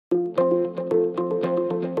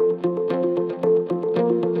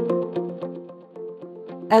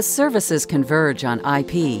As services converge on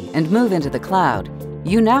IP and move into the cloud,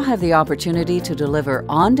 you now have the opportunity to deliver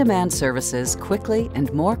on-demand services quickly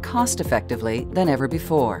and more cost-effectively than ever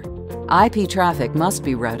before. IP traffic must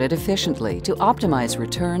be routed efficiently to optimize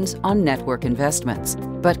returns on network investments.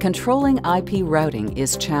 But controlling IP routing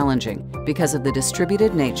is challenging because of the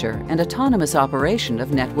distributed nature and autonomous operation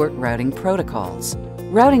of network routing protocols.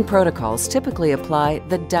 Routing protocols typically apply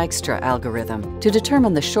the Dijkstra algorithm to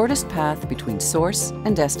determine the shortest path between source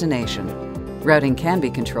and destination. Routing can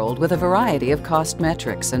be controlled with a variety of cost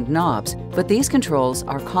metrics and knobs, but these controls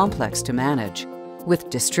are complex to manage. With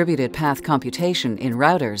distributed path computation in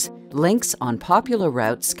routers, links on popular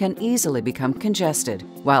routes can easily become congested,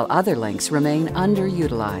 while other links remain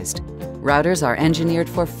underutilized. Routers are engineered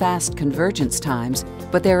for fast convergence times,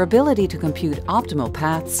 but their ability to compute optimal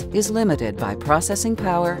paths is limited by processing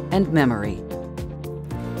power and memory.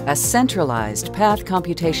 A centralized path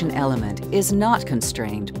computation element is not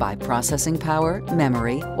constrained by processing power,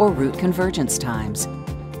 memory, or route convergence times.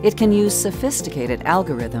 It can use sophisticated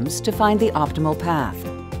algorithms to find the optimal path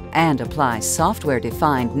and apply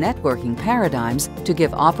software-defined networking paradigms to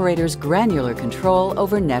give operators granular control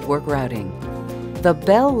over network routing. The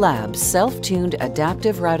Bell Labs self-tuned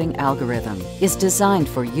adaptive routing algorithm is designed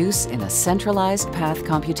for use in a centralized path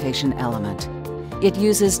computation element. It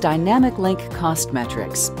uses dynamic link cost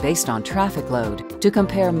metrics based on traffic load to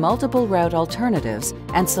compare multiple route alternatives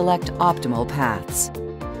and select optimal paths.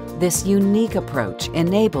 This unique approach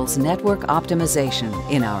enables network optimization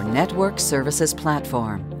in our Network Services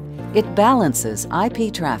Platform. It balances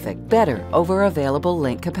IP traffic better over available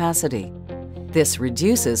link capacity. This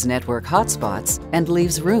reduces network hotspots and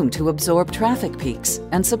leaves room to absorb traffic peaks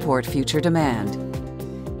and support future demand.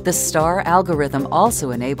 The STAR algorithm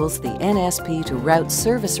also enables the NSP to route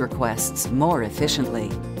service requests more efficiently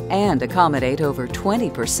and accommodate over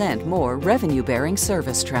 20% more revenue-bearing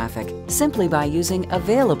service traffic simply by using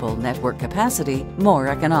available network capacity more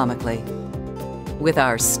economically. With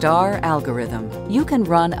our STAR algorithm, you can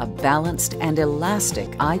run a balanced and elastic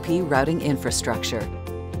IP routing infrastructure.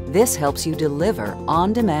 This helps you deliver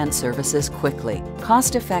on-demand services quickly,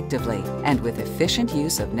 cost-effectively, and with efficient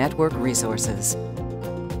use of network resources.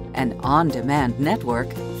 An on-demand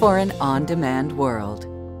network for an on-demand world.